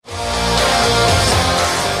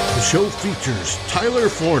show features Tyler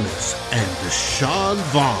Fornes and Deshaun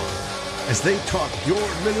Vaughn as they talk your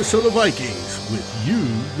Minnesota Vikings with you,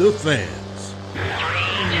 the fans.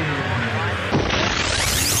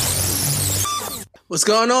 What's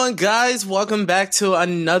going on, guys? Welcome back to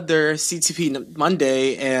another CTP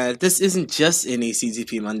Monday, and this isn't just any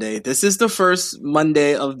CTP Monday. This is the first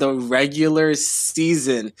Monday of the regular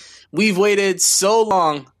season. We've waited so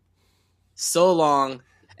long,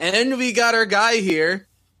 and we got our guy here.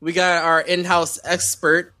 We got our in-house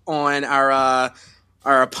expert on our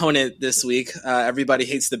opponent this week. Everybody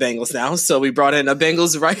hates the Bengals now, so we brought in a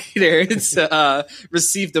Bengals writer to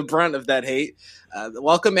receive the brunt of that hate.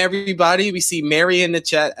 Welcome, everybody. We see Mary in the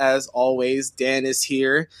chat, as always. Dan is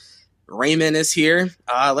here. Raymond is here.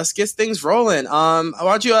 Let's get things rolling. Why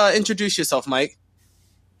don't you introduce yourself, Mike?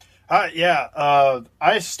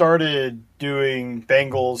 I started doing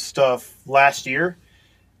Bengals stuff last year,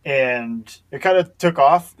 and it kind of took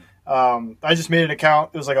off. I just made an account.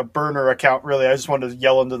 It was like a burner account, really. I just wanted to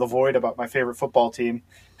yell into the void about my favorite football team.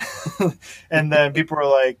 And then people were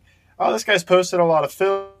like, oh, this guy's posted a lot of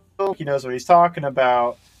film. He knows what he's talking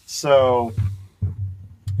about. So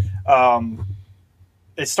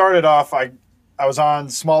it started off, I was on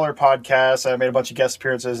smaller podcasts. I made a bunch of guest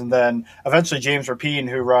appearances. And then eventually James Rapine,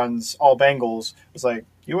 who runs All Bengals, was like,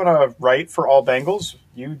 you want to write for All Bengals?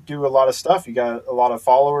 You do a lot of stuff. You got a lot of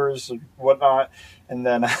followers and whatnot. And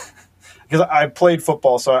then because I played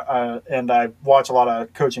football, and I watch a lot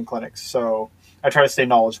of coaching clinics. So I try to stay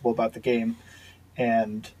knowledgeable about the game.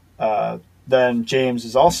 And then James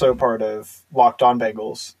is also part of Locked On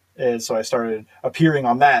Bengals, and so I started appearing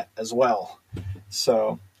on that as well.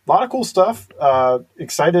 So a lot of cool stuff.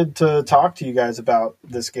 Excited to talk to you guys about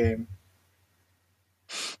this game.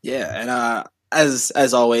 Yeah, and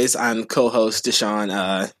as always, I'm co-host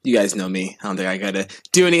Deshaun. You guys know me. I don't think I gotta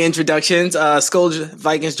do any introductions. Skull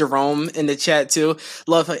Vikings Jerome in the chat too.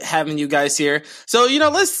 Love having you guys here. So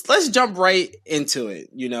let's jump right into it.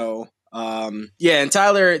 And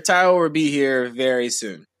Tyler will be here very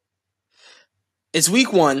soon. It's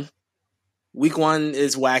week one. Week one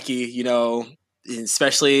is wacky,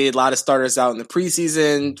 especially a lot of starters out in the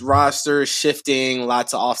preseason, roster shifting,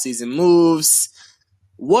 lots of offseason moves.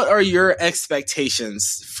 What are your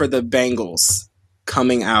expectations for the Bengals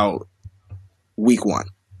coming out week one?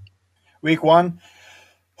 Week one?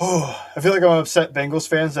 Oh, I feel like I'm upset Bengals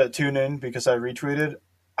fans that tune in because I retweeted.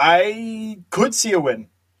 I could see a win.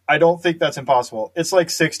 I don't think that's impossible. It's like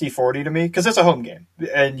 60-40 to me because it's a home game.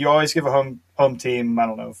 And you always give a home team, I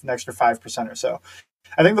don't know, an extra 5% or so.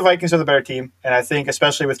 I think the Vikings are the better team. And I think,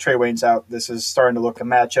 especially with Trey Waynes out, this is starting to look a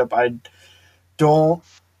matchup. I don't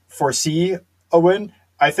foresee a win.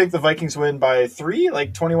 I think the Vikings win by 3,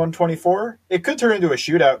 like 21-24. It could turn into a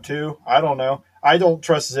shootout, too. I don't know. I don't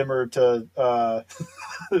trust Zimmer to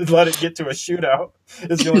let it get to a shootout.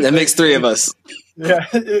 That makes 3 of us. Yeah,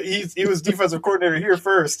 he was defensive coordinator here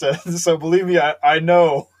first. So believe me, I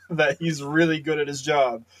know that he's really good at his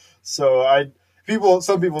job. So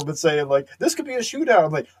some people have been saying, like, this could be a shootout.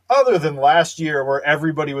 I'm like, other than last year where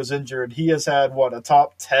everybody was injured, he has had, a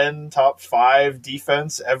top 10, top 5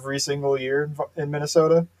 defense every single year in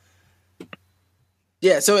Minnesota?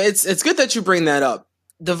 Yeah, so it's good that you bring that up.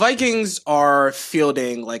 The Vikings are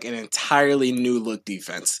fielding like an entirely new look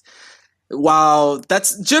defense. While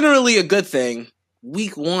that's generally a good thing,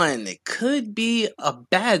 week one, it could be a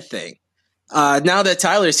bad thing. Now that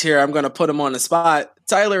Tyler's here, I'm going to put him on the spot.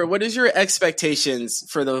 Tyler, what is your expectations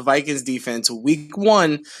for the Vikings defense week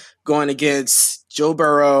one going against Joe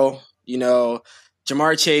Burrow,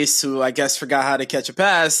 Ja'Marr Chase, who I guess forgot how to catch a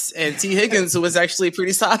pass, and T. Higgins, who was actually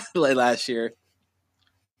pretty solid last year?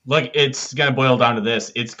 Look, it's going to boil down to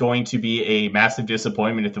this. It's going to be a massive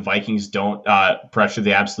disappointment if the Vikings don't pressure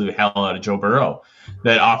the absolute hell out of Joe Burrow.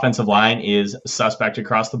 That offensive line is suspect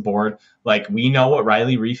across the board. Like, we know what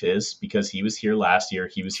Riley Reiff is because he was here last year.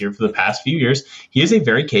 He was here for the past few years. He is a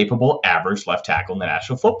very capable average left tackle in the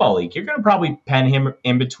National Football League. You're going to probably pen him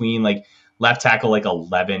in between like left tackle like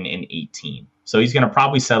 11 and 18. So he's going to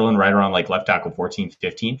probably settle in right around like left tackle 14,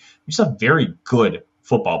 15, which is a very good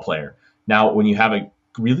football player. Now, when you have a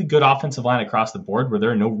really good offensive line across the board where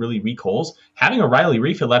there are no really weak holes, having a Riley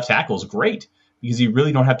Reiff at left tackle is great because you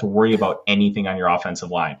really don't have to worry about anything on your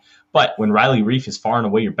offensive line. But when Riley Reiff is far and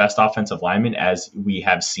away your best offensive lineman, as we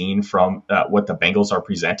have seen from what the Bengals are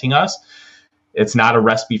presenting us, it's not a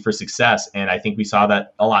recipe for success. And I think we saw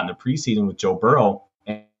that a lot in the preseason with Joe Burrow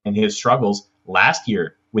and his struggles last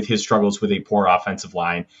year with his struggles with a poor offensive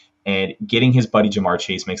line. And getting his buddy Ja'Marr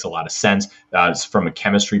Chase makes a lot of sense from a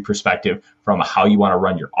chemistry perspective, from a how you want to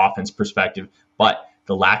run your offense perspective. But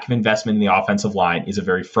the lack of investment in the offensive line is a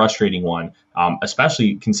very frustrating one,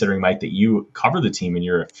 especially considering, Mike, that you cover the team and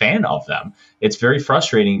you're a fan of them. It's very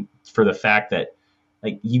frustrating for the fact that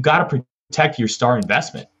like you got to protect your star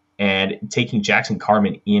investment, and taking Jackson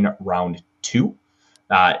Carman in round 2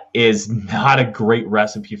 is not a great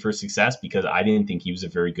recipe for success, because I didn't think he was a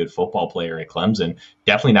very good football player at Clemson.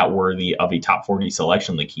 Definitely not worthy of a top 40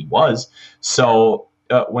 selection like he was. So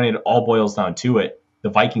when it all boils down to it, the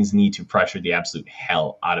Vikings need to pressure the absolute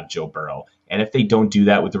hell out of Joe Burrow. And if they don't do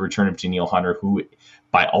that with the return of Danielle Hunter, who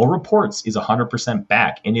by all reports is 100%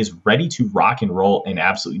 back and is ready to rock and roll and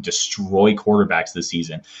absolutely destroy quarterbacks this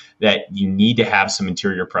season, that you need to have some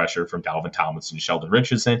interior pressure from Dalvin Tomlinson, Sheldon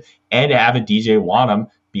Richardson, and to have a DJ Wanham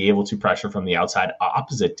be able to pressure from the outside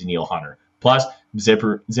opposite Danielle Hunter. Plus,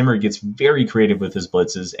 Zimmer gets very creative with his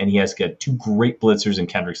blitzes, and he has got 2 great blitzers in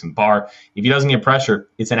Kendricks and Barr. If he doesn't get pressure,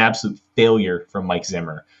 it's an absolute failure from Mike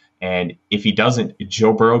Zimmer. And if he doesn't,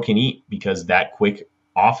 Joe Burrow can eat, because that quick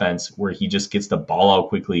offense where he just gets the ball out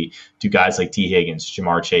quickly to guys like T. Higgins,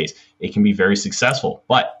 Jamar Chase, it can be very successful.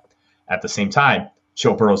 But at the same time,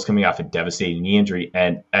 Joe Burrow's coming off a devastating knee injury.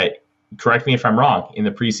 And correct me if I'm wrong, in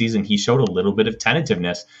the preseason, he showed a little bit of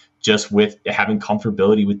tentativeness just with having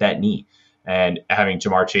comfortability with that knee. And having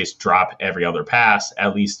Jamar Chase drop every other pass,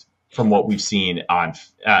 at least from what we've seen on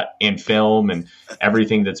in film and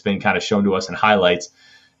everything that's been kind of shown to us in highlights,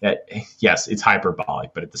 that yes, it's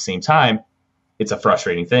hyperbolic, but at the same time, it's a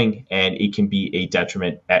frustrating thing, and it can be a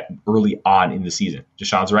detriment at early on in the season.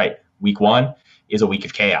 Deshaun's right. Week 1 is a week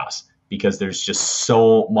of chaos, because there's just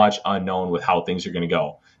so much unknown with how things are going to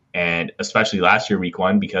go, and especially last year, week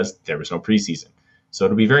 1, because there was no preseason. So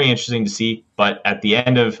it'll be very interesting to see. But at the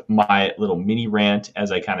end of my little mini rant, as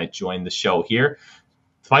I kind of join the show here,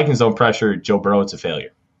 the Vikings don't pressure Joe Burrow, it's a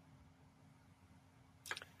failure.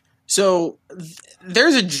 So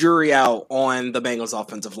there's a jury out on the Bengals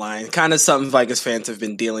offensive line, kind of something Vikings fans have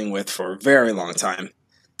been dealing with for a very long time.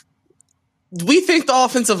 We think the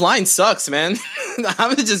offensive line sucks, man. I'm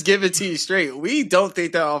going to just give it to you straight. We don't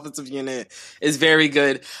think that offensive unit is very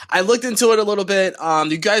good. I looked into it a little bit.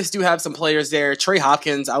 You guys do have some players there. Trey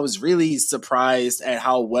Hopkins, I was really surprised at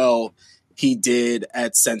how well he did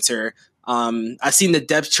at center. I've seen the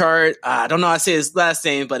depth chart. I don't know how to say his last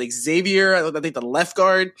name, but Xavier, I think the left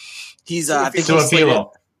guard, he's Suafilo.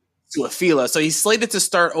 So he's slated to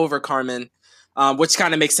start over Carman. Which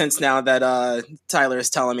kind of makes sense now that Tyler is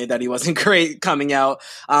telling me that he wasn't great coming out.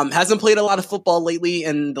 Hasn't played a lot of football lately,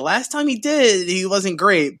 and the last time he did, he wasn't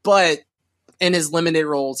great. But in his limited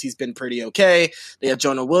roles, he's been pretty okay. They have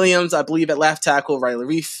Jonah Williams, I believe, at left tackle, Riley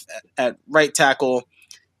Reef at right tackle.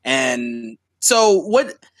 And so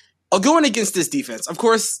going against this defense, of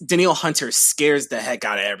course, Danielle Hunter scares the heck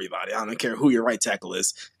out of everybody. I don't care who your right tackle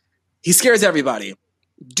is. He scares everybody.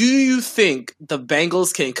 Do you think the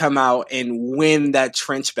Bengals can come out and win that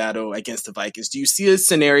trench battle against the Vikings? Do you see a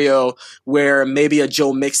scenario where maybe a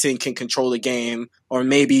Joe Mixon can control the game, or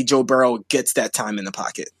maybe Joe Burrow gets that time in the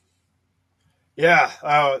pocket? Yeah,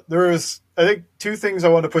 there was, I think, 2 things I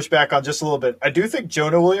want to push back on just a little bit. I do think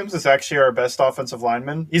Jonah Williams is actually our best offensive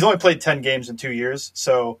lineman. He's only played 10 games in 2 years,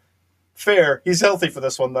 so fair. He's healthy for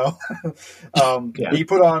this one, though. He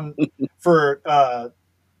put on for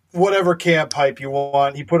whatever camp hype you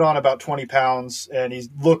want. He put on about 20 pounds, and he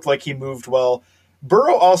looked like he moved well.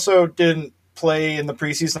 Burrow also didn't play in the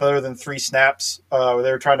preseason other than 3 snaps. They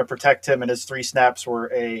were trying to protect him, and his 3 snaps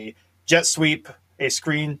were a jet sweep, a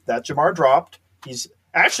screen that Jamar dropped. He's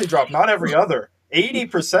actually dropped not every other,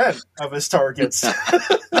 80% of his targets. I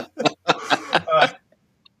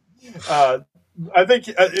think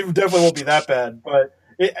it definitely won't be that bad, but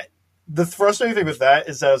the frustrating thing with that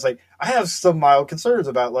is that I was like, I have some mild concerns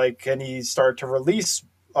about, like, can he start to release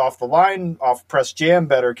off the line, off press jam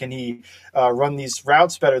better? Can he run these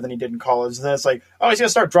routes better than he did in college? And then it's like, oh, he's going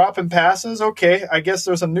to start dropping passes? Okay, I guess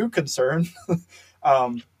there's a new concern.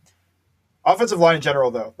 Offensive line in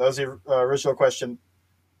general, though, that was the original question.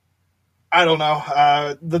 I don't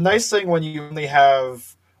know. The nice thing when you only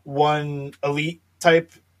have one elite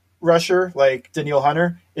type rusher like Danielle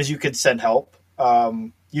Hunter is you can send help.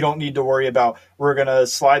 You don't need to worry about we're going to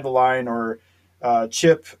slide the line or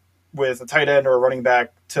chip with a tight end or a running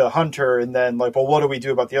back to Hunter, and then like, well, what do we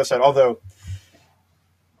do about the other side? Although,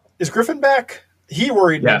 is Griffin back? He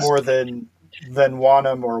worried me more than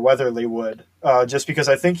Wanham or Weatherly would, just because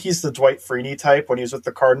I think he's the Dwight Freeney type when he was with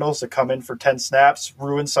the Cardinals to come in for 10 snaps,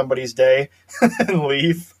 ruin somebody's day, and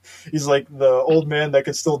leave. He's like the old man that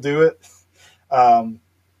could still do it.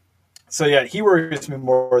 So yeah, he worries me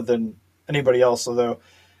more than anybody else, although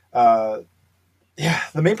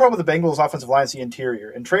the main problem with the Bengals offensive line is the interior.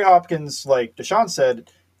 And Trey Hopkins, like Deshaun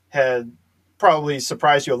said, had probably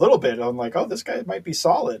surprise you a little bit. I'm like, oh, this guy might be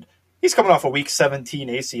solid. He's coming off a week 17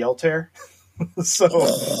 ACL tear. So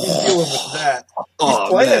he's dealing with that. He's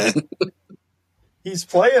playing. Man. He's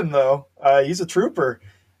playing, though. He's a trooper.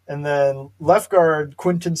 And then left guard,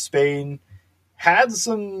 Quinton Spain, had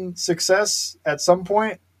some success at some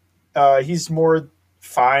point. He's more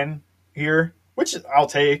fine here, which I'll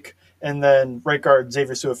take. And then right guard,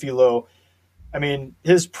 Xavier Suafilo. I mean,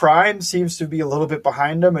 his prime seems to be a little bit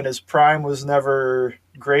behind him, and his prime was never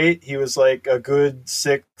great. He was like a good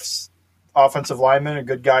 6th offensive lineman, a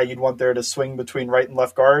good guy you'd want there to swing between right and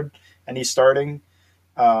left guard, and he's starting.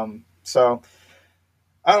 So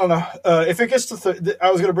I don't know. If it gets to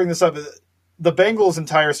I was going to bring this up. The Bengals'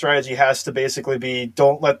 entire strategy has to basically be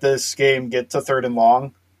don't let this game get to 3rd and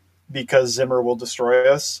long because Zimmer will destroy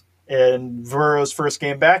us. And Burrow's first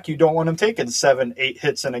game back, you don't want him taking 7-8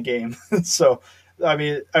 hits in a game. So, I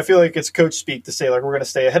mean, I feel like it's coach speak to say, like, we're going to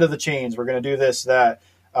stay ahead of the chains. We're going to do this, that.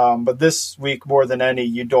 But this week, more than any,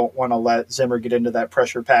 you don't want to let Zimmer get into that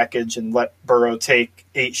pressure package and let Burrow take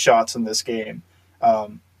 8 shots in this game.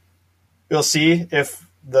 We'll see if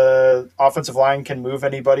the offensive line can move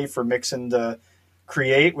anybody for Mixon to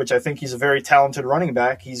create, which I think he's a very talented running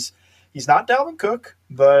back. He's not Dalvin Cook,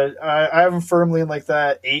 but I have him firmly in like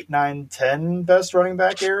that 8, 9, 10 best running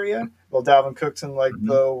back area. Well, Dalvin Cook's in like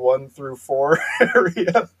the 1 through 4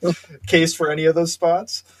 area case for any of those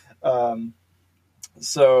spots.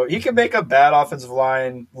 So he can make a bad offensive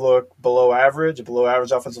line look below average, a below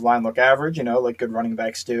average offensive line look average, like good running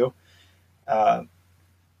backs do.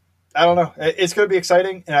 I don't know. It's going to be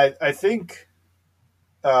exciting. And I think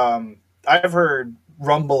I've heard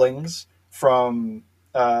rumblings from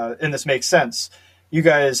and this makes sense. You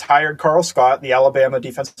guys hired Carl Scott, the Alabama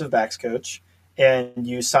defensive backs coach, and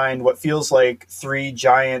you signed what feels like 3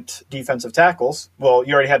 giant defensive tackles. Well,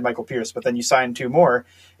 you already had Michael Pierce, but then you signed 2 more.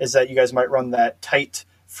 Is that you guys might run that tight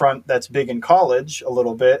front that's big in college a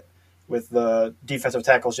little bit with the defensive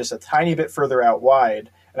tackles just a tiny bit further out wide.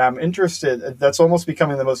 And I'm interested, that's almost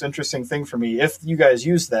becoming the most interesting thing for me, if you guys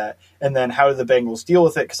use that, and then how do the Bengals deal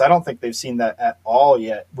with it? Because I don't think they've seen that at all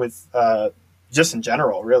yet with just in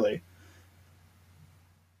general, really.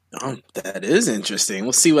 Oh, that is interesting.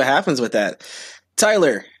 We'll see what happens with that.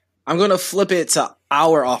 Tyler, I'm going to flip it to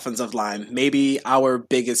our offensive line, maybe our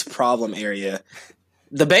biggest problem area.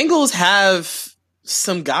 The Bengals have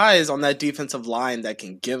some guys on that defensive line that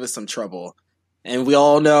can give us some trouble. And we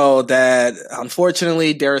all know that,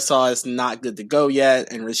 unfortunately, Darisaw is not good to go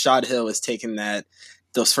yet, and Rashad Hill is taking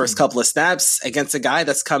those first couple of snaps against a guy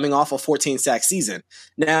that's coming off a 14-sack season.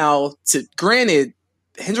 Now, granted,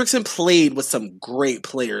 Hendrickson played with some great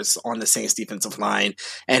players on the Saints defensive line,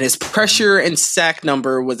 and his pressure and sack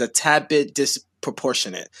number was a tad bit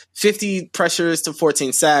disproportionate. 50 pressures to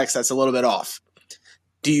 14 sacks, that's a little bit off.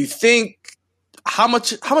 Do you think how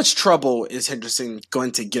much trouble is Hendrickson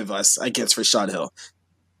going to give us against Rashad Hill?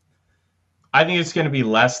 I think it's going to be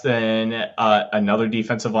less than another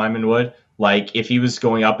defensive lineman would. Like, if he was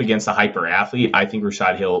going up against a hyper athlete, I think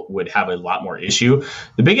Rashad Hill would have a lot more issue.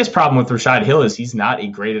 The biggest problem with Rashad Hill is he's not a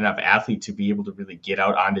great enough athlete to be able to really get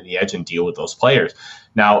out onto the edge and deal with those players.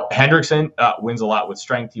 Now, Hendrickson wins a lot with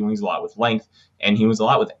strength, he wins a lot with length, and he wins a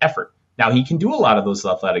lot with effort. Now, he can do a lot of those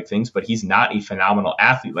athletic things, but he's not a phenomenal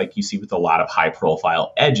athlete like you see with a lot of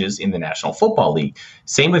high-profile edges in the National Football League.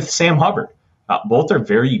 Same with Sam Hubbard. Both are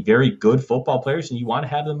very, very good football players, and you want to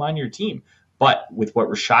have them on your team. But with what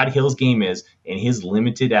Rashad Hill's game is and his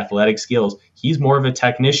limited athletic skills, he's more of a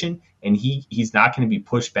technician, and he's not going to be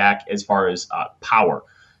pushed back as far as power.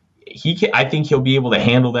 I think he'll be able to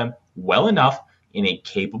handle them well enough in a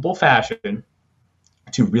capable fashion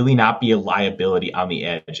to really not be a liability on the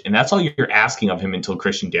edge. And that's all you're asking of him until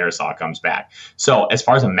Christian Darisaw comes back. So as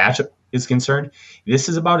far as a matchup is concerned, this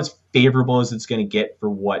is about as favorable as it's going to get for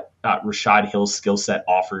what Rashad Hill's skill set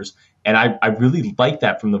offers. And I really like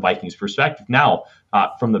that from the Vikings perspective. Now,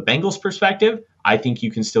 from the Bengals perspective, I think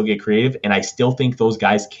you can still get creative, and I still think those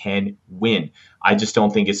guys can win. I just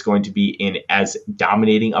don't think it's going to be in as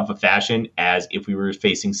dominating of a fashion as if we were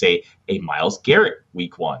facing, say, a Myles Garrett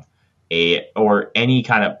week 1. Or any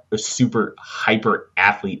kind of a super hyper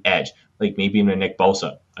athlete edge, like maybe even a Nick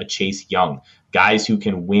Bosa, a Chase Young, guys who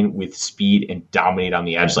can win with speed and dominate on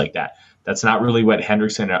the edge like that. That's not really what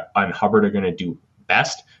Hendrickson and Hubbard are going to do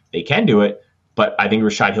best. They can do it, but I think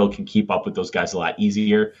Rashad Hill can keep up with those guys a lot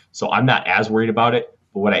easier. So I'm not as worried about it,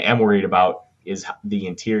 but what I am worried about is the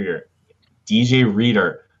interior. DJ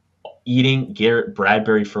Reader eating Garrett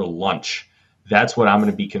Bradbury for lunch. That's what I'm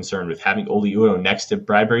going to be concerned with. Having Oli Udoh next to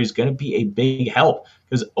Bradbury is going to be a big help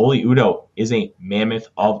because Oli Udoh is a mammoth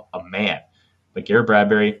of a man. But Garrett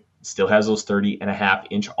Bradbury still has those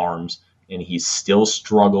 30.5-inch arms, and he still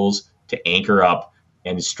struggles to anchor up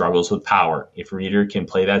and struggles with power. If Reeder can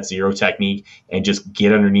play that zero technique and just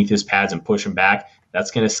get underneath his pads and push him back, that's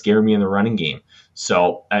going to scare me in the running game.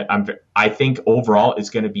 So I think overall it's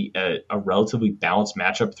going to be a relatively balanced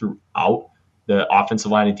matchup throughout the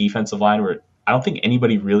offensive line and defensive line, where I don't think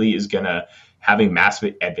anybody really is going to have a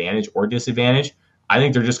massive advantage or disadvantage. I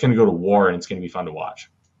think they're just going to go to war, and it's going to be fun to watch.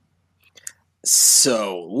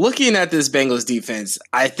 So, looking at this Bengals defense,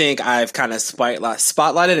 I think I've kind of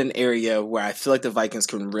spotlighted an area where I feel like the Vikings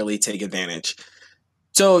can really take advantage.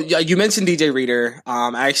 So, you mentioned DJ Reader.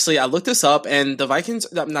 Actually, I looked this up, and the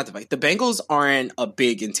Bengals aren't a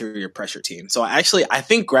big interior pressure team. So, actually, I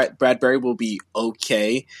think Bradbury will be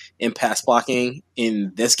okay in pass blocking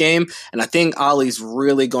in this game, and I think Ollie's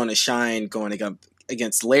really going to shine going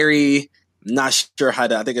against Larry. I'm not sure how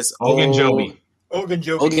to. I think it's Ogunjobi.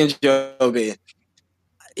 Ogunjobi.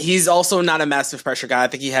 He's also not a massive pressure guy. I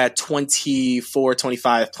think he had 24,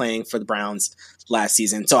 25 playing for the Browns last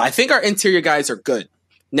season. So I think our interior guys are good.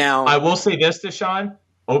 Now, I will say this, Deshaun.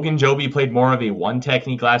 Ogunjobi played more of a one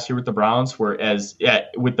technique last year with the Browns, whereas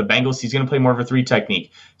with the Bengals, he's going to play more of a three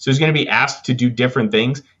technique. So he's going to be asked to do different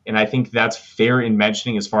things, and I think that's fair in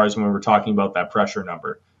mentioning as far as when we're talking about that pressure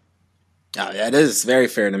number. Oh, yeah, it is very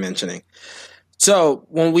fair to mentioning. So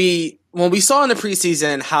when we saw in the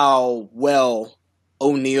preseason how well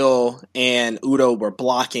O'Neal and Udo were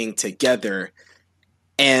blocking together,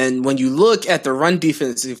 and when you look at the run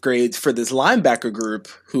defensive grades for this linebacker group,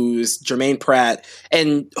 who's Jermaine Pratt,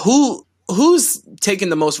 and who's taking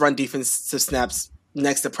the most run defensive snaps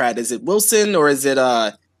next to Pratt? Is it Wilson or is it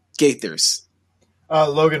Gaithers?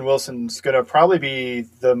 Logan Wilson's going to probably be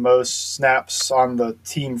the most snaps on the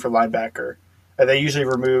team for linebacker. They usually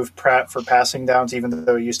remove Pratt for passing downs, even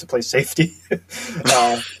though he used to play safety.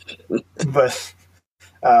 But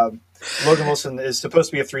Logan Wilson is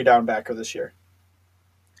supposed to be a 3-down backer this year.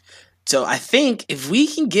 So I think if we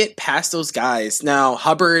can get past those guys, now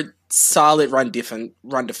Hubbard, solid run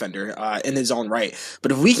defender in his own right.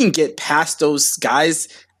 But if we can get past those guys,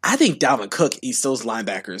 I think Dalvin Cook eats those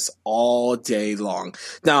linebackers all day long.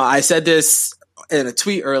 Now, I said this in a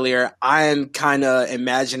tweet earlier. I'm kind of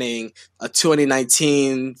imagining a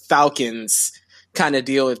 2019 Falcons kind of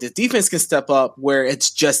deal if the defense can step up where it's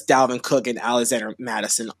just Dalvin Cook and Alexander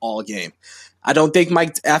Mattison all game. I don't think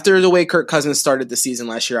after the way Kirk Cousins started the season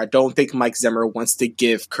last year, I don't think Mike Zimmer wants to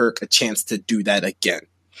give Kirk a chance to do that again.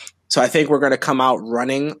 So I think we're going to come out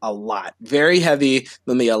running a lot, very heavy.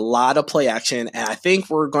 There'll be a lot of play action, and I think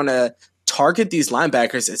we're going to target these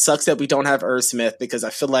linebackers. It sucks that we don't have Irv Smith because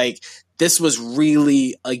I feel like this was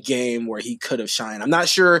really a game where he could have shined. I'm not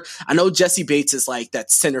sure. I know Jesse Bates is like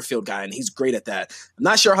that center field guy, and he's great at that. I'm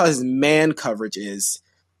not sure how his man coverage is,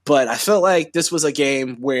 but I felt like this was a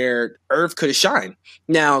game where Irv could have shined.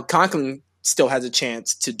 Now, Conklin still has a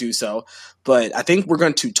chance to do so, but I think we're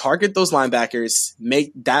going to target those linebackers,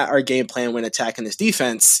 make that our game plan when attacking this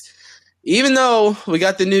defense. Even though we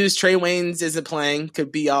got the news Trey Waynes isn't playing,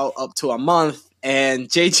 could be out up to a month, and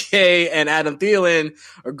JJ and Adam Thielen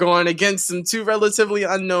are going against some two relatively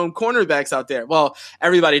unknown cornerbacks out there. Well,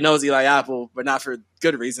 everybody knows Eli Apple, but not for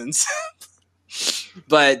good reasons.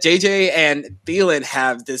 But JJ and Thielen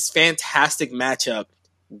have this fantastic matchup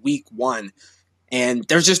week one. And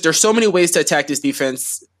there's so many ways to attack this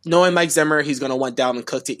defense. Knowing Mike Zimmer, he's going to want Dalvin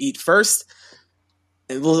Cook to eat first.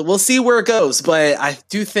 And we'll see where it goes. But I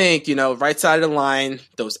do think, right side of the line,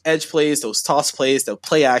 those edge plays, those toss plays, those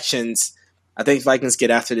play actions, I think Vikings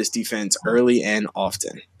get after this defense early and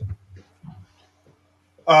often.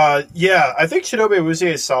 Yeah, I think Chidobe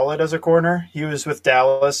Awuzie is solid as a corner. He was with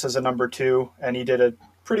Dallas as a number 2, and he did a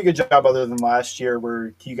pretty good job other than last year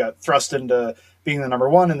where he got thrust into being the number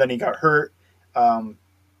 1 and then he got hurt. I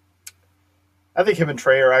think him and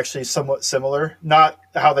Trey are actually somewhat similar. Not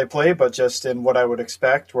how they play, but just in what I would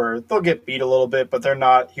expect, where they'll get beat a little bit, but they're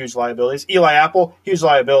not huge liabilities. Eli Apple, huge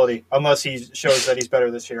liability, unless he shows that he's better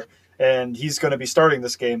this year. And he's going to be starting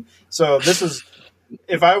this game. So this is,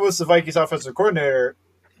 if I was the Vikings offensive coordinator,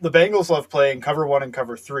 the Bengals love playing cover 1 and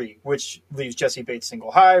cover 3, which leaves Jesse Bates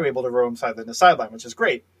single high, able to roam sideline to sideline, which is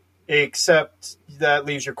great. Except that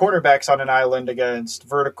leaves your cornerbacks on an island against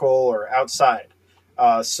vertical or outside.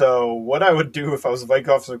 So what I would do if I was a Vikings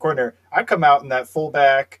offensive coordinator, I'd come out in that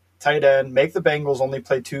fullback, tight end, make the Bengals only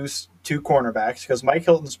play two cornerbacks because Mike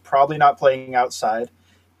Hilton's probably not playing outside.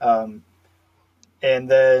 And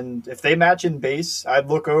then if they match in base, I'd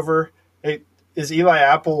look over, hey, is Eli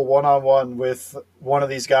Apple one-on-one with one of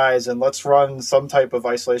these guys, and let's run some type of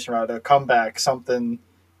isolation route, a comeback, something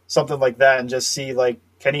like that, and just see,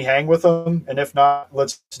 can he hang with them? And if not,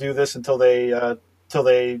 let's do this until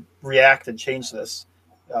they react and change this.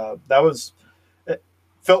 That was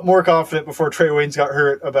felt more confident before Trey Waynes got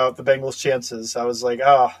hurt about the Bengals' chances. I was like,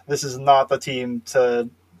 this is not the team to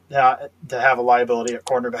have a liability at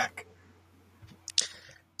cornerback.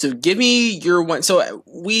 So give me your one. So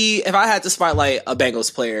if I had to spotlight a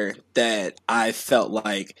Bengals player that I felt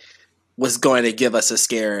like was going to give us a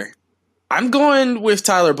scare, I'm going with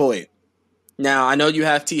Tyler Boyd. Now, I know you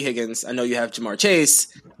have T. Higgins. I know you have Ja'Marr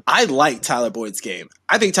Chase. I like Tyler Boyd's game.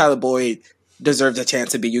 I think Tyler Boyd deserves a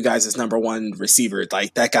chance to be you guys' number one receiver.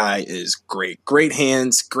 Like, that guy is great. Great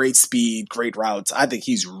hands, great speed, great routes. I think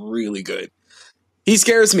he's really good. He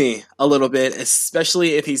scares me a little bit,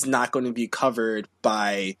 especially if he's not going to be covered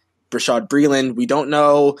by Bashaud Breeland. We don't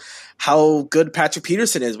know how good Patrick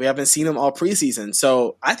Peterson is. We haven't seen him all preseason.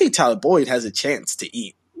 So I think Tyler Boyd has a chance to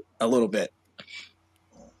eat a little bit.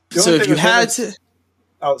 So if you had to...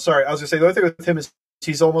 Oh, sorry. I was going to say, the only thing with him is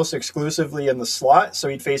he's almost exclusively in the slot, so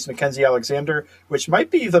he'd face Mackenzie Alexander, which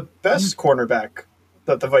might be the best cornerback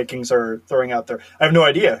that the Vikings are throwing out there. I have no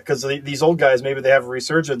idea, because these old guys, maybe they have a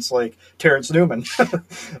resurgence like Terrence Newman.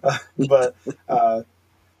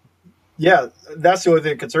 Yeah, that's the only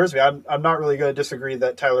thing that concerns me. I'm not really going to disagree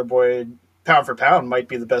that Tyler Boyd, pound for pound, might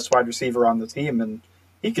be the best wide receiver on the team, and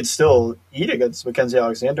he could still eat against Mackenzie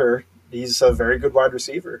Alexander. He's a very good wide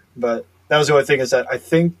receiver. But that was the only thing, is that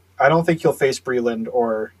I don't think he'll face Breeland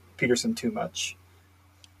or Peterson too much.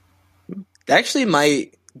 That actually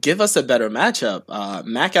might give us a better matchup.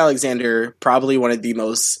 Mac Alexander, probably one of the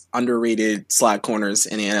most underrated slot corners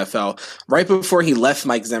in the NFL. Right before he left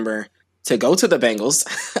Mike Zimmer to go to the Bengals,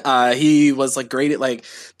 he was like graded, like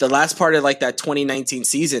the last part of like that 2019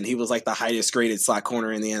 season, he was like the highest graded slot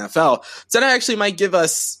corner in the NFL. So that actually might give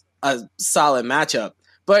us a solid matchup.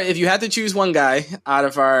 But if you had to choose one guy out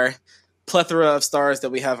of our plethora of stars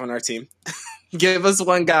that we have on our team, give us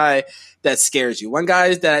one guy that scares you. One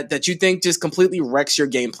guy that you think just completely wrecks your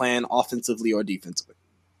game plan offensively or defensively.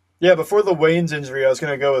 Yeah, before the Waynes injury, I was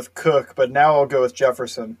going to go with Cook, but now I'll go with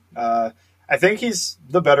Jefferson. I think he's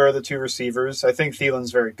the better of the two receivers. I think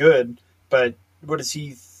Thielen's very good, but what is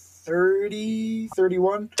he, 30,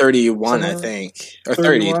 31? 31, I think. Or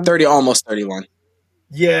 30, almost 31.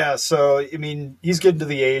 Yeah, so, I mean, he's getting to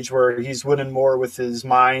the age where he's winning more with his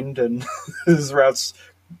mind and his routes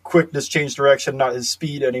quickness, change direction, not his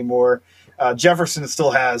speed anymore. Jefferson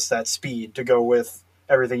still has that speed to go with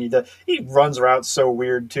everything he does. He runs routes so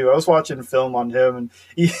weird, too. I was watching film on him, and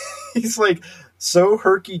he's like so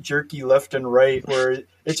herky-jerky left and right where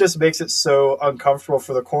it just makes it so uncomfortable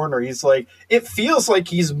for the corner. He's like, it feels like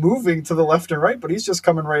he's moving to the left and right, but he's just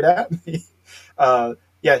coming right at me.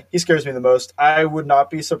 Yeah, he scares me the most. I would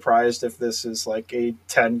not be surprised if this is like a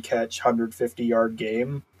 10-catch, 150-yard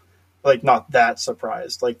game. Like, not that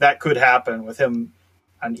surprised. Like, that could happen with him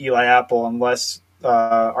and Eli Apple unless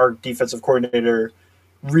our defensive coordinator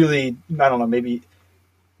really, I don't know, maybe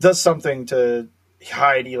does something to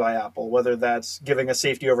hide Eli Apple, whether that's giving a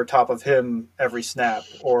safety over top of him every snap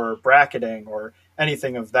or bracketing or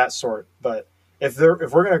anything of that sort. But if we're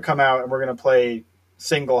going to come out and we're going to play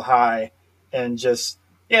single high and just,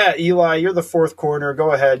 yeah, Eli, you're the fourth corner,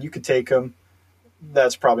 go ahead, you could take him,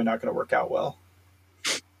 that's probably not going to work out well.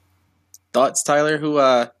 Thoughts, Tyler?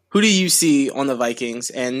 Who do you see on the Vikings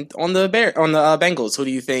and on the Bengals? Who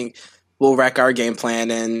do you think will wreck our game plan,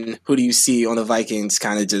 and who do you see on the Vikings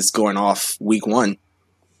kind of just going off week one?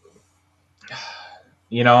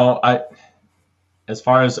 You know, as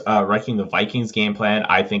far as wrecking the Vikings game plan,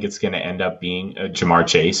 I think it's going to end up being Ja'Marr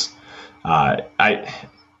Chase.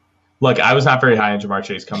 Look, I was not very high on Ja'Marr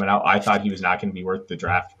Chase coming out. I thought he was not going to be worth the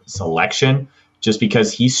draft selection just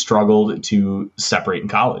because he struggled to separate in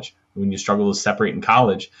college. When you struggle to separate in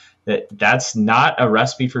college, that's not a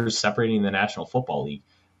recipe for separating in the National Football League.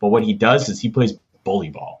 But what he does is he plays bully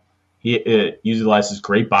ball. He utilizes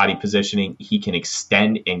great body positioning. He can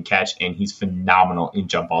extend and catch, and he's phenomenal in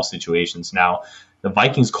jump ball situations. Now, the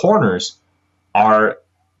Vikings corners are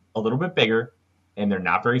a little bit bigger, and they're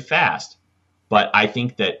not very fast. But I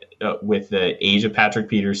think that with the age of Patrick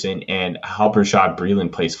Peterson and how Bashaud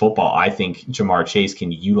Breeland plays football, I think Ja'Marr Chase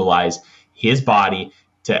can utilize his body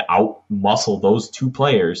to out-muscle those two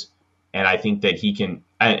players. And I think that he can,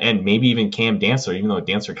 and maybe even Cam Dantzler, even though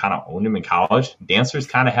Dantzler kind of owned him in college, Dantzler's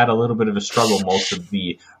kind of had a little bit of a struggle most of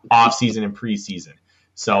the offseason and preseason.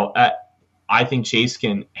 So I think Chase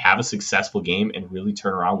can have a successful game and really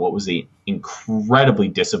turn around what was an incredibly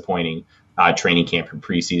disappointing training camp and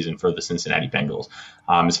preseason for the Cincinnati Bengals.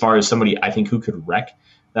 As far as somebody I think who could wreck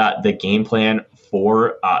the game plan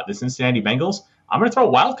for the Cincinnati Bengals, I'm going to throw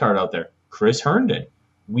a wild card out there, Chris Herndon.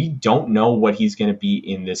 We don't know what he's going to be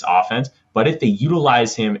in this offense, but if they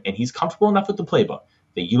utilize him and he's comfortable enough with the playbook,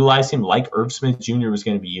 They utilized him like Irv Smith Jr. was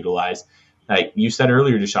going to be utilized. Like you said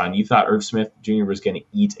earlier, Deshaun, you thought Irv Smith Jr. was going to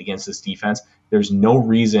eat against this defense. There's no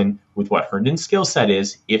reason with what Herndon's skill set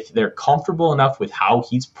is, if they're comfortable enough with how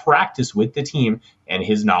he's practiced with the team and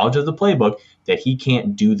his knowledge of the playbook, that he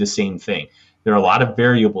can't do the same thing. There are a lot of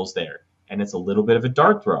variables there, and it's a little bit of a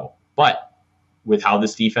dart throw. But with how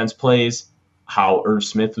this defense plays, how Irv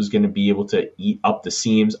Smith was going to be able to eat up the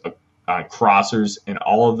seams on crossers and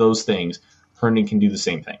all of those things, Herndon can do the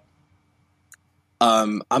same thing.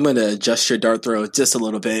 I'm going to adjust your dart throw just a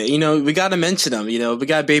little bit. We got to mention him. We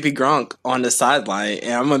got Baby Gronk on the sideline,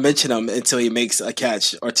 and I'm going to mention him until he makes a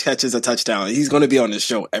catch or catches a touchdown. He's going to be on the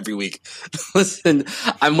show every week. Listen,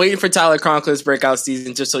 I'm waiting for Tyler Conklin's breakout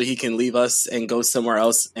season just so he can leave us and go somewhere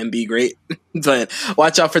else and be great. But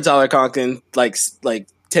watch out for Tyler Conklin, like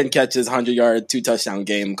 10 catches, 100-yard, 2-touchdown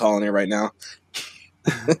game. I'm calling it right now.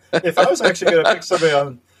 If I was actually going to pick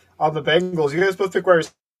somebody on the Bengals, you guys both pick wide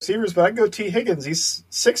receivers, but I'd go T. Higgins. He's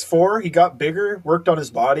 6'4". He got bigger, worked on his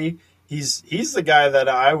body. He's the guy that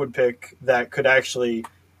I would pick that could actually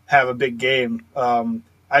have a big game.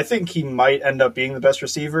 I think he might end up being the best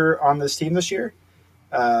receiver on this team this year,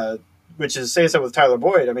 which is say so with Tyler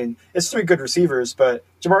Boyd. I mean, it's 3 good receivers, but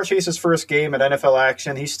Ja'Marr Chase's first game at NFL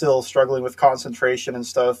action, he's still struggling with concentration and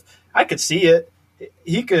stuff. I could see it.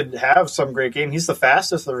 He could have some great game. He's the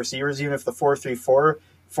fastest of the receivers, even if the 4.34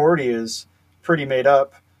 40 is pretty made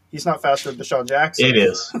up. He's not faster than Deshaun Jackson. It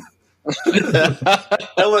is.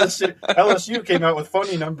 LSU came out with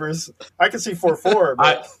funny numbers. I could see 4.4.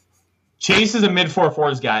 But Chase is a mid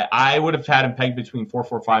 4.4s guy. I would have had him pegged between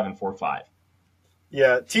 4.45 and 4.5.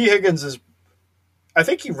 Yeah, T. Higgins is – I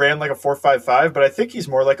think he ran like a 4.55, but I think he's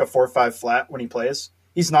more like a 4.5 flat when he plays.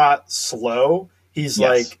 He's not slow. He's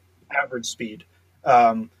like average speed.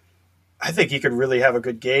 I think he could really have a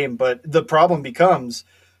good game, but the problem becomes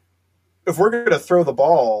 – if we're going to throw the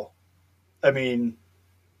ball, I mean,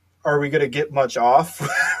 are we going to get much off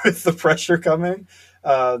with the pressure coming?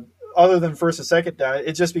 Other than first and second down,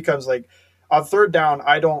 it just becomes like on third down,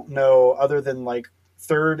 I don't know, other than like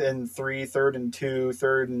 3rd and 3, 3rd and 2,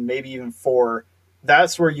 3rd and maybe even 4.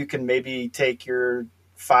 That's where you can maybe take your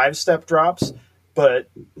 5-step drops.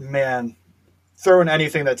 But, man, throwing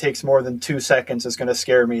anything that takes more than 2 seconds is going to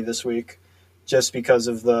scare me this week, just because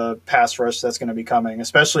of the pass rush that's going to be coming,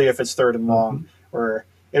 especially if it's 3rd and long, where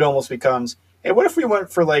it almost becomes, hey, what if we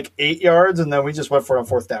went for like 8 yards and then we just went for it on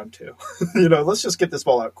 4th down too? Let's just get this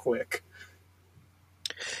ball out quick.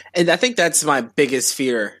 And I think that's my biggest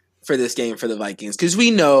fear for this game for the Vikings, because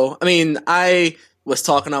we know, I was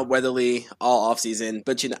talking up Weatherly all offseason,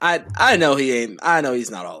 but I know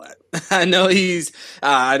he's not all that. I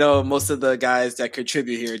know most of the guys that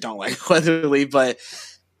contribute here don't like Weatherly, but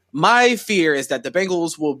my fear is that the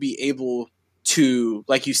Bengals will be able to,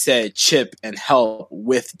 like you said, chip and help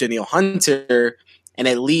with Danielle Hunter, and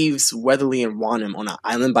it leaves Weatherly and Wonnum on an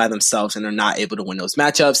island by themselves, and they're not able to win those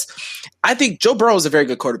matchups. I think Joe Burrow is a very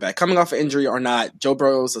good quarterback. Coming off an injury or not, Joe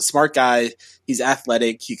Burrow is a smart guy. He's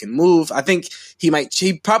athletic. He can move. I think he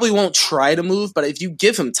probably won't try to move, but if you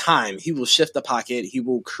give him time, he will shift the pocket. He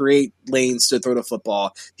will create lanes to throw the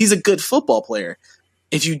football. He's a good football player.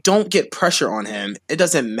 If you don't get pressure on him, it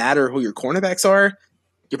doesn't matter who your cornerbacks are,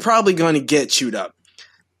 you're probably going to get chewed up.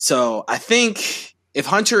 So I think if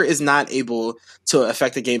Hunter is not able to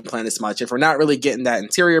affect the game plan as much, if we're not really getting that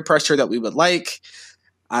interior pressure that we would like,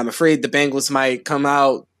 I'm afraid the Bengals might come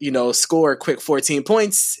out, score a quick 14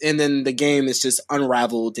 points, and then the game is just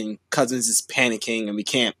unraveled and Cousins is panicking and we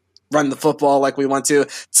can't run the football like we want to.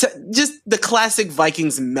 Just the classic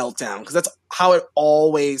Vikings meltdown, because that's how it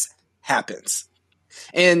always happens.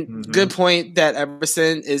 And good point that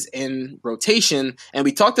Everson is in rotation. And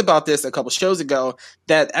we talked about this a couple shows ago,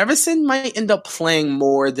 that Everson might end up playing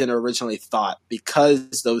more than originally thought,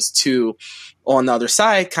 because those two on the other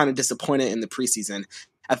side kind of disappointed in the preseason.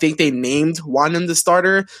 I think they named Wonnum the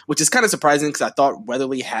starter, which is kind of surprising because I thought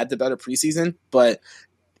Weatherly had the better preseason. But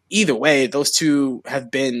either way, those two have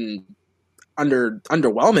been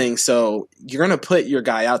underwhelming, so you're going to put your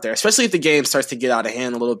guy out there, especially if the game starts to get out of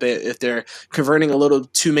hand a little bit. If they're converting a little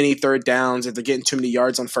too many 3rd downs, if they're getting too many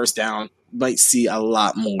yards on 1st down, might see a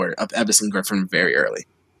lot more of Everson Griffin very early.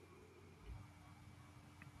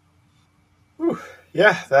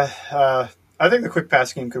 Yeah, I think the quick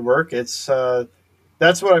pass game could work. It's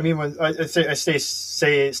that's what I mean when I say I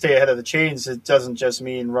stay ahead of the chains. It doesn't just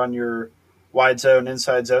mean run your wide zone,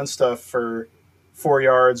 inside zone stuff for 4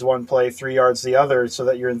 yards one play, 3 yards the other, so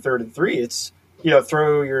that you're in 3rd and 3. It's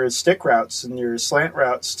throw your stick routes and your slant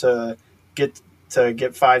routes to get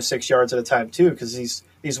 5-6 yards at a time too, because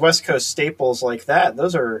these West Coast staples like that,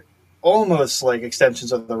 those are almost like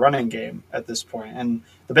extensions of the running game at this point. And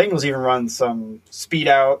the Bengals even run some speed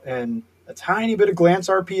out and a tiny bit of glance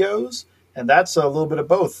RPOs, and that's a little bit of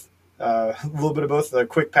both. A little bit of both the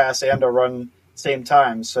quick pass and a run same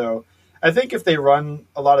time. So I think if they run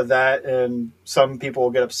a lot of that, and some people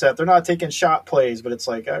will get upset, they're not taking shot plays, but it's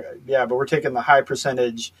like, yeah, but we're taking the high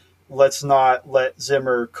percentage. Let's not let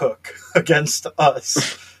Zimmer cook against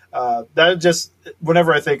us. That just,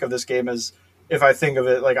 whenever I think of this game, is if I think of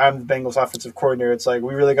it like I'm the Bengals offensive coordinator, it's like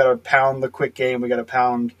we really got to pound the quick game. We got to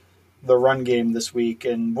pound the run game this week,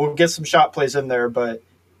 and we'll get some shot plays in there, but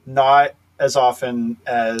not as often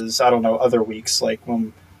as, I don't know, other weeks, like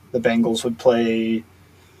when the Bengals would play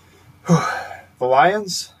the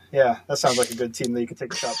Lions. Yeah, that sounds like a good team that you could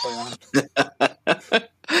take a shot play on.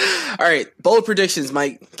 All right, bold predictions,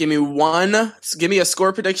 Mike. Give me one. Give me a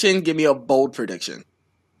score prediction. Give me a bold prediction.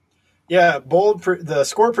 Yeah, the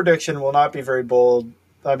score prediction will not be very bold.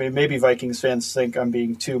 I mean, maybe Vikings fans think I'm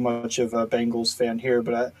being too much of a Bengals fan here,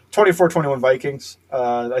 but 24-21 Vikings.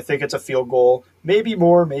 I think it's a field goal. Maybe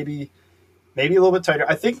more, maybe a little bit tighter.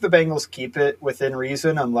 I think the Bengals keep it within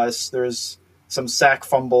reason unless there's some sack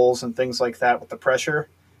fumbles and things like that with the pressure.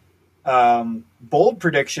 Bold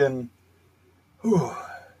prediction,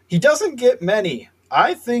 he doesn't get many.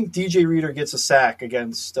 I think DJ Reader gets a sack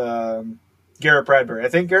against Garrett Bradbury. I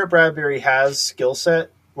think Garrett Bradbury has skill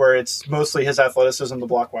set where it's mostly his athleticism to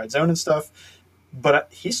block wide zone and stuff, but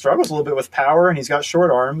he struggles a little bit with power, and he's got short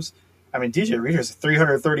arms. I mean, DJ Reader's a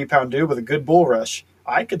 330-pound dude with a good bull rush.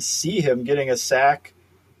 I could see him getting a sack.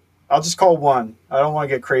 I'll just call one. I don't want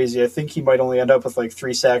to get crazy. I think he might only end up with like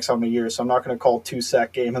 3 sacks on the year, so I'm not going to call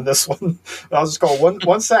 2-sack game in this one. I'll just call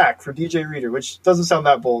one sack for DJ Reader, which doesn't sound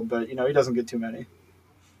that bold, but he doesn't get too many.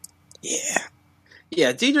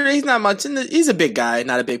 Yeah, DJ, he's not much. He's a big guy,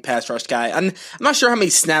 not a big pass rush guy. I'm not sure how many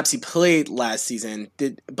snaps he played last season. How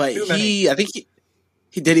many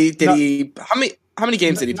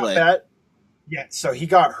games did he play? Bad. Yeah, so he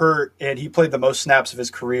got hurt, and he played the most snaps of his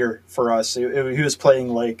career for us. He was playing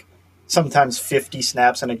like sometimes 50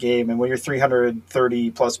 snaps in a game, and when you're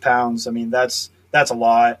 330 plus pounds, I mean that's a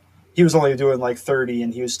lot. He was only doing like 30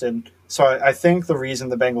 in Houston, so I think the reason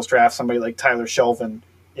the Bengals draft somebody like Tyler Shelvin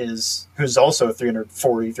who's also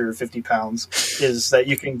 350 pounds, is that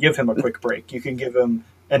you can give him a quick break. You can give him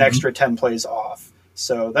an extra 10 plays off.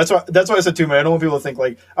 So that's why I said too many. I don't want people to think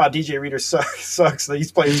like, DJ Reader sucks that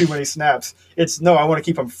he's playing too many snaps. No, I want to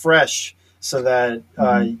keep him fresh so that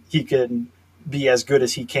he can be as good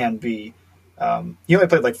as he can be. He only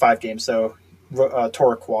played like 5 games, so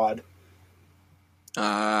tore a quad.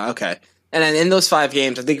 Okay. And then in those 5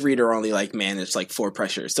 games, I think Reader only managed 4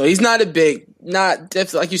 pressures. So he's not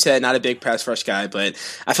like you said, not a big pass rush guy, but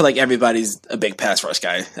I feel like everybody's a big pass rush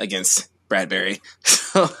guy against Bradbury.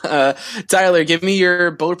 So, Tyler, give me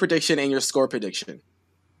your bold prediction and your score prediction.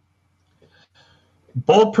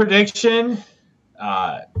 Bold prediction,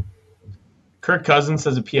 Kirk Cousins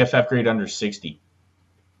has a PFF grade under 60.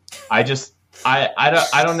 I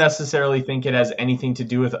don't necessarily think it has anything to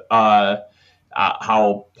do with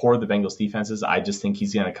how poor the Bengals defense is. I just think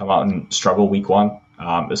he's going to come out and struggle week 1,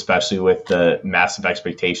 especially with the massive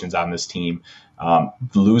expectations on this team.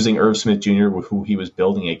 Losing Irv Smith Jr., who he was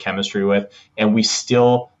building a chemistry with, and we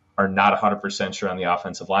still are not 100% sure on the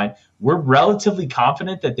offensive line. We're relatively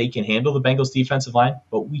confident that they can handle the Bengals defensive line,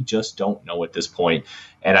 but we just don't know at this point.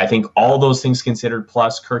 And I think all those things considered,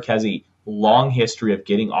 plus Kirk has a long history of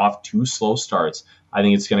getting off to slow starts. I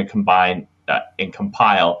think it's going to combine and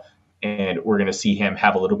compile, and we're going to see him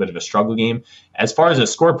have a little bit of a struggle game. As far as a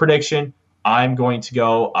score prediction, I'm going to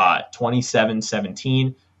go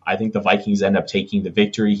 27-17. I think the Vikings end up taking the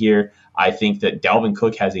victory here. I think that Dalvin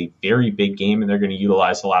Cook has a very big game, and they're going to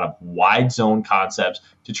utilize a lot of wide zone concepts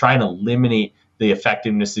to try and eliminate the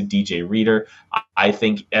effectiveness of DJ Reader. I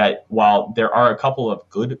think while there are a couple of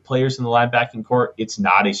good players in the linebacking court, it's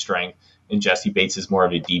not a strength, and Jesse Bates is more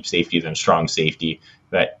of a deep safety than a strong safety.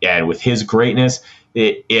 And with his greatness,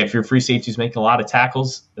 if your free safety is making a lot of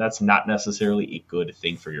tackles, that's not necessarily a good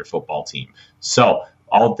thing for your football team. So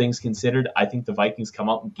all things considered, I think the Vikings come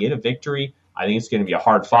out and get a victory. I think it's going to be a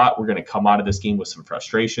hard fought. We're going to come out of this game with some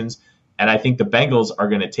frustrations. And I think the Bengals are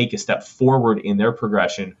going to take a step forward in their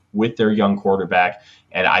progression with their young quarterback.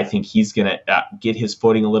 And I think he's going to get his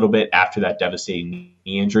footing a little bit after that devastating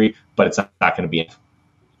knee injury, but it's not going to be enough.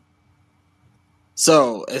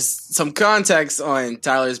 So, as some context on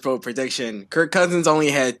Tyler's bold prediction, Kirk Cousins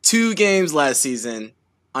only had 2 games last season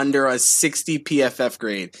under a 60 PFF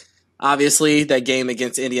grade. Obviously, that game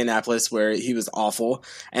against Indianapolis where he was awful.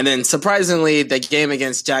 And then, surprisingly, that game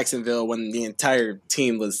against Jacksonville when the entire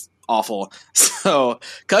team was awful. So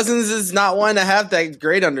Cousins is not one to have that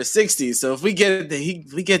grade under 60. So if we get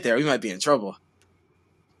there, we might be in trouble.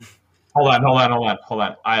 Hold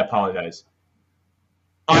on. I apologize.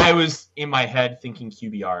 I was in my head thinking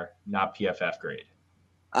QBR, not PFF grade.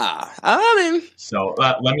 I mean, so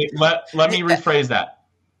let me rephrase that.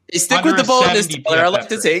 Stick with the boldness I like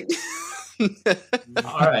to take.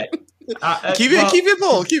 All right. Keep it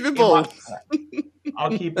bold.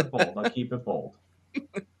 I'll keep it bold.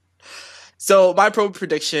 So my pro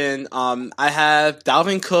prediction, I have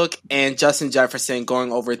Dalvin Cook and Justin Jefferson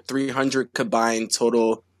going over 300 combined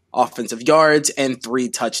total offensive yards and 3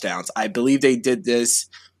 touchdowns. I believe they did this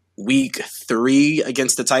week 3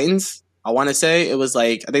 against the Titans. I want to say it was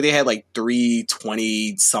I think they had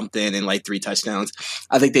 320 something and 3 touchdowns.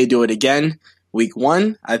 I think they do it again week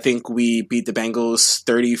 1. I think we beat the Bengals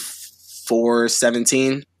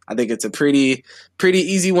 34-17. I think it's a pretty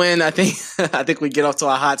easy win. I think we get off to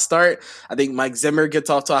a hot start. I think Mike Zimmer gets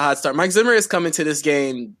off to a hot start. Mike Zimmer is coming to this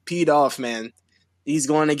game peed off, man. He's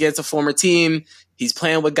going against a former team. He's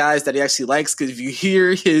playing with guys that he actually likes, because if you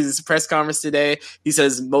hear his press conference today, he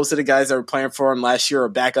says most of the guys that were playing for him last year are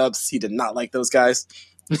backups. He did not like those guys.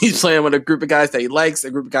 He's playing with a group of guys that he likes,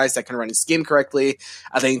 a group of guys that can run his scheme correctly.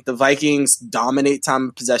 I think the Vikings dominate time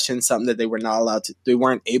of possession, something that they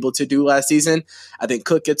weren't able to do last season. I think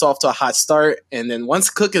Cook gets off to a hot start, and then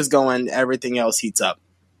once Cook is going, everything else heats up.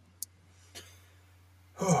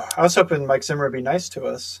 I was hoping Mike Zimmer would be nice to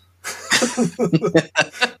us.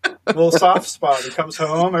 A little soft spot. He comes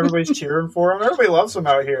home, everybody's cheering for him. Everybody loves him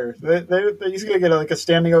out here. He's going to get a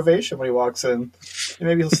standing ovation when he walks in. And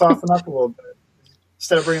maybe he'll soften up a little bit.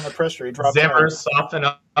 Instead of bringing the pressure, he drops Zimmer soften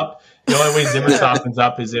up. The only way Zimmer softens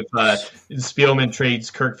up is if Spielman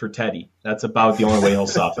trades Kirk for Teddy. That's about the only way he'll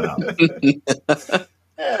soften up.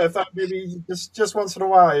 Yeah, I thought maybe just once in a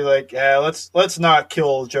while you're like, yeah, let's not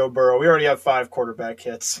kill Joe Burrow. We already have 5 quarterback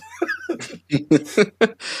hits.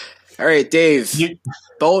 All right, Dave.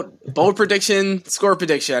 Bold prediction, score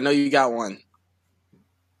prediction. I know you got one.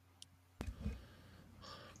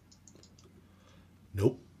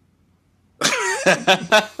 Nope.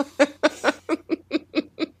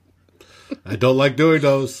 I don't like doing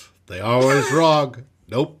those. They are always wrong.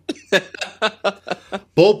 Nope.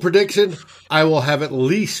 Bold prediction, I will have at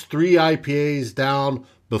least 3 IPAs down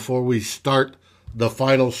before we start the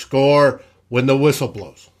final score when the whistle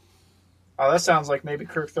blows. Oh, that sounds like maybe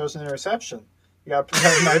Kirk throws an interception. You got to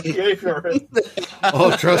have an IPA for it.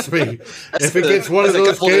 Oh, trust me. If it gets one of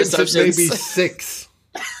those games, it may be 6.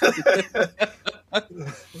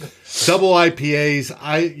 Double IPAs,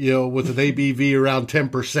 with an ABV around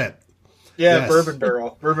 10%. Yeah, yes. bourbon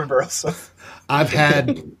barrel. So. I've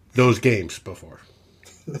had those games before.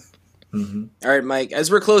 Mm-hmm. All right, Mike. As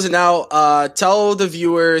we're closing out, tell the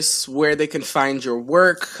viewers where they can find your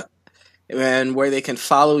work and where they can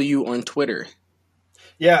follow you on Twitter.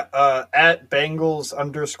 Yeah, at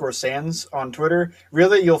Bengals_Sands on Twitter.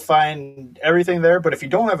 Really, you'll find everything there. But if you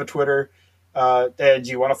don't have a Twitter and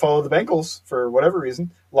you want to follow the Bengals for whatever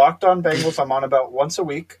reason, Locked On Bengals, I'm on about once a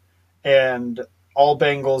week. And All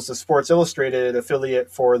Bengals, the Sports Illustrated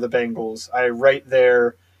affiliate for the Bengals. I write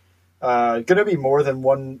there. Going to be more than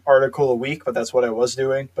 1 article a week, but that's what I was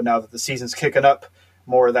doing. But now that the season's kicking up,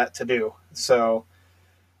 more of that to do. So,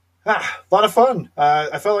 a lot of fun.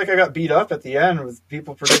 I felt like I got beat up at the end with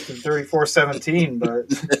people predicting 34-17, but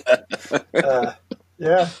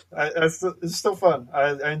it's still fun.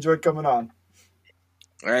 I enjoyed coming on.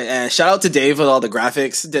 All right, and shout out to Dave with all the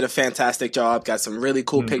graphics. Did a fantastic job. Got some really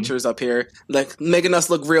cool pictures up here, making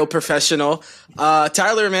us look real professional.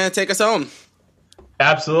 Tyler, man, take us home.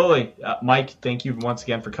 Absolutely. Mike, thank you once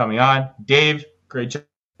again for coming on. Dave, great job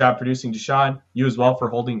producing. Deshaun, you as well for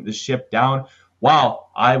holding the ship down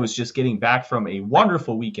while I was just getting back from a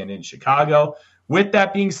wonderful weekend in Chicago. With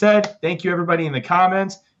that being said, thank you everybody in the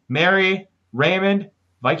comments. Mary, Raymond,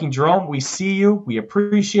 Viking Jerome, we see you. We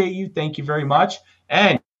appreciate you. Thank you very much.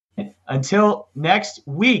 And until next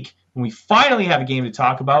week, when we finally have a game to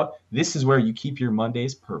talk about, this is where you keep your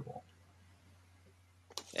Mondays purple.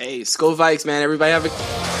 Hey, Skol Vikes, man. Everybody have a...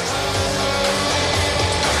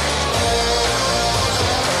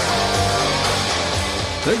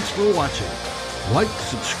 Thanks for watching. Like,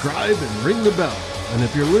 subscribe, and ring the bell. And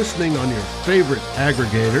if you're listening on your favorite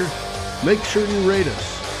aggregator, make sure you rate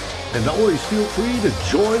us. And always feel free to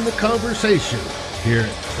join the conversation here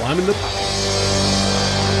at Climbing the Pike.